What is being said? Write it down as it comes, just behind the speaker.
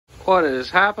What is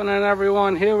happening,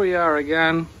 everyone? Here we are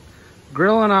again,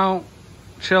 grilling out,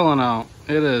 chilling out.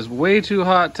 It is way too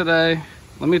hot today.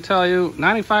 Let me tell you,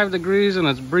 95 degrees and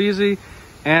it's breezy,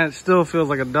 and it still feels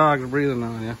like a dog's breathing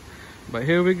on you. But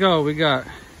here we go. We got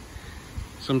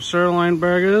some sirloin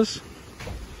burgers,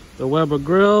 the Weber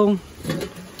grill,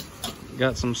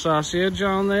 got some sausage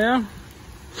on there.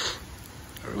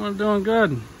 Everyone's doing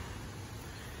good.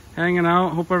 Hanging out.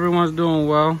 Hope everyone's doing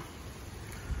well.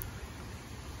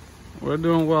 We're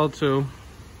doing well too.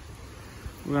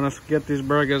 We're gonna get these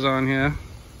burgers on here.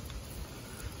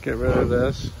 Get rid of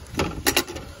this.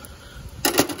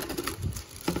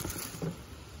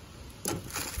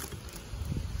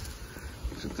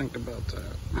 What you think about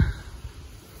that?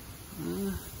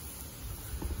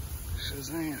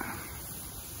 Shazam.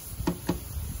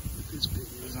 Get these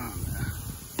piggies on there.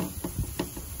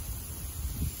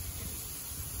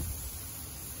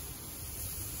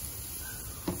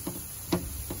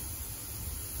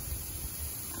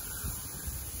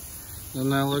 Doesn't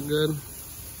that look good?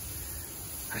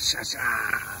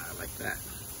 Like that.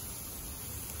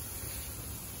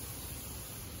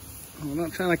 I'm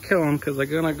not trying to kill them because they're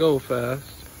gonna go fast.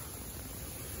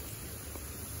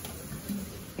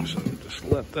 So just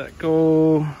let that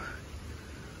go.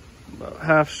 About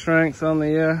half strength on the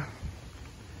air.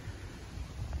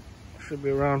 Should be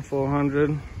around 400.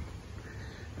 And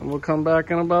we'll come back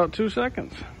in about 2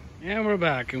 seconds. And we're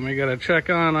back, and we gotta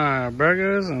check on our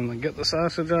burgers and get the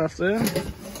sausage off there.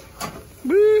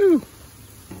 Woo!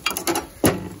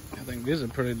 I think these are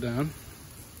pretty done.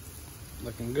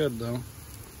 Looking good though.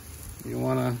 You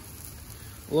wanna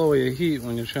lower your heat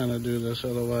when you're trying to do this,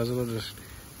 otherwise it'll just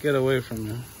get away from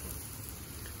you.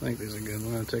 I think these are good.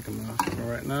 We're gonna take them off for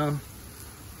right now.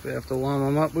 If we have to warm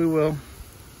them up, we will.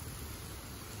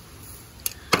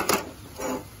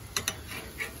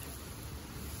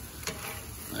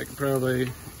 I could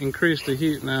probably increase the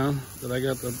heat now that I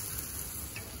got the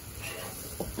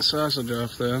sausage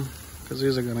off there, because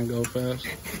these are gonna go fast.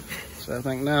 So I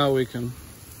think now we can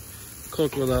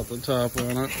cook without the top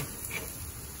on it.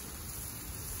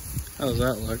 How does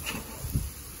that look?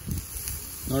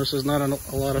 Notice there's not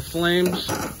a lot of flames.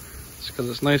 It's because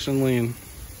it's nice and lean.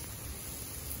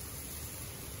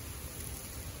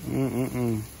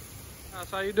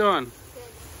 How you doing? Good.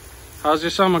 How's your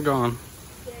summer going?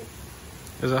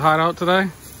 Is it hot out today?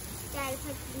 Yeah, it's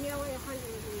like nearly 100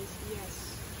 degrees,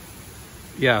 yes.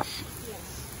 Yes.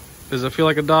 Yes. Does it feel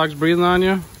like a dog's breathing on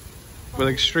you? With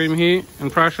extreme heat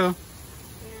and pressure?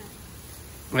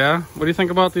 Yeah. Yeah? What do you think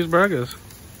about these burgers?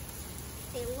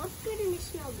 They look good and they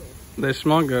smell good. They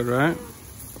smell good, right?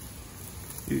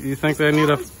 Yeah. You think they need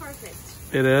a... That was perfect.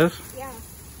 It is? Yeah.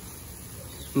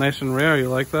 Nice and rare, you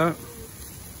like that?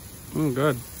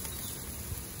 Good.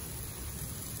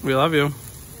 We love you.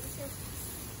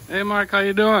 Hey Mark, how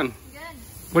you doing? Good.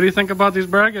 What do you think about these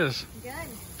burgers?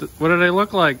 Good. What do they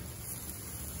look like?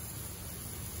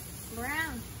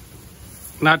 Brown.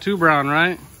 Not too brown,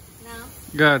 right? No.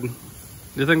 Good. Do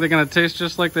you think they're gonna taste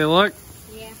just like they look?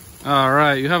 Yeah. All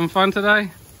right. You having fun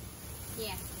today?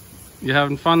 Yeah. You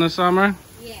having fun this summer?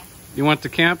 Yeah. You went to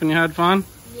camp and you had fun?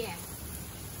 Yeah.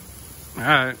 All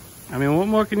right. I mean, what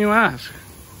more can you ask?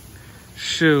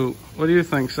 Shoot. What do you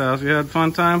think, Sal? You had a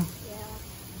fun time? Yeah.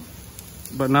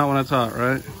 But not when it's hot,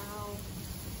 right? No.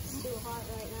 It's too hot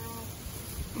right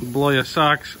now. Blow your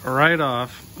socks right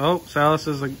off. Oh, Salis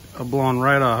is a blown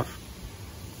right off.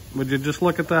 Would you just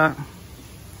look at that?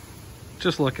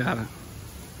 Just look at it.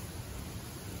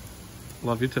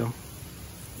 Love you too.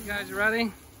 You guys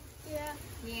ready? Yeah.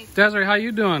 Yeah. Desiree, how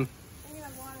you doing? I need my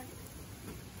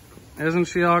water. Isn't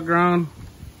she all grown?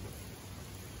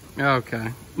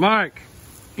 Okay. Mark,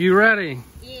 you ready?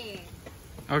 Yeah.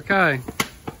 Okay.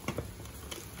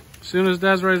 As soon as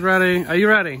Desiree's ready. Are you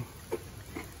ready?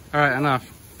 All right, enough.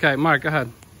 Okay, Mark, go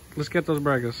ahead. Let's get those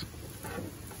burgers.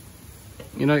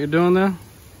 You know what you're doing there?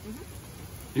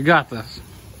 You got this.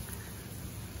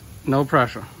 No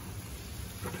pressure.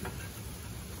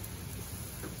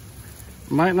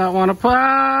 Might not want to put...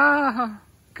 Ah,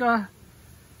 God.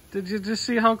 Did you just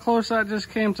see how close that just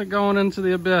came to going into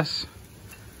the abyss?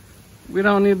 We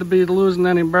don't need to be losing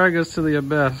any burgers to the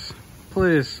abyss.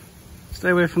 Please, stay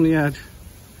away from the edge.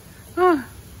 Ah,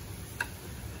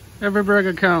 every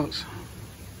burger counts.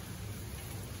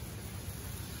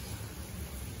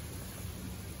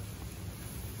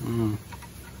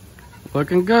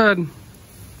 Looking good.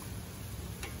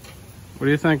 What do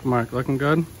you think, Mark? Looking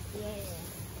good?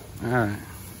 Yeah. All right.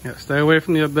 Yeah, stay away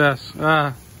from the abyss.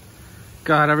 Ah,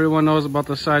 God, everyone knows about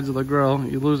the sides of the grill.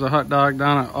 You lose a hot dog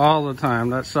down it all the time.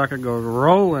 That sucker goes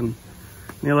rolling.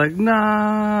 And you're like,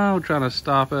 no, trying to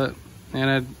stop it. And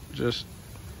it just,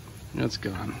 it's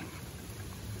gone.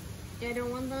 Yeah, I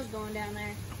don't want those going down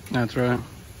there. That's right.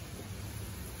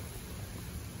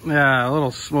 Yeah, a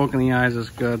little smoke in the eyes is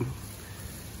good.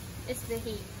 It's the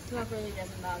heat. Smoke really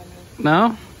doesn't bother me.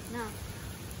 No? No.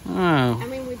 Oh. I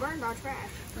mean, we burned our trash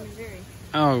in Missouri.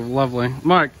 Oh, lovely.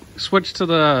 Mark, switch to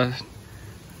the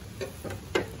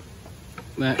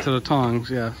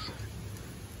tongs, yes.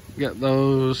 Get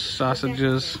those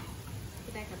sausages.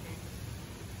 Get back up there.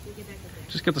 You get back up there.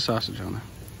 Just get the sausage on there.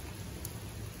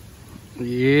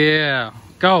 Yeah.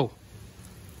 Go.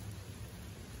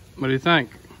 What do you think?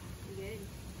 Good.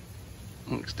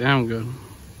 Looks damn good.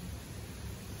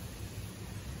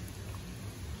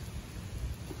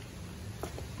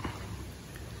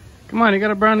 Come on, you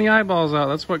gotta burn the eyeballs out.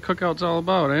 That's what cookout's all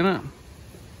about, ain't it?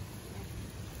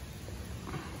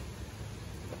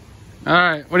 All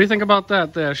right, what do you think about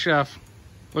that there, chef?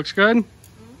 Looks good?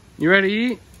 Mm-hmm. You ready to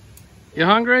eat? You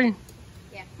hungry?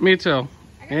 Yeah. Me too.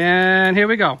 And here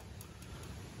we go.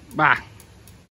 Bye.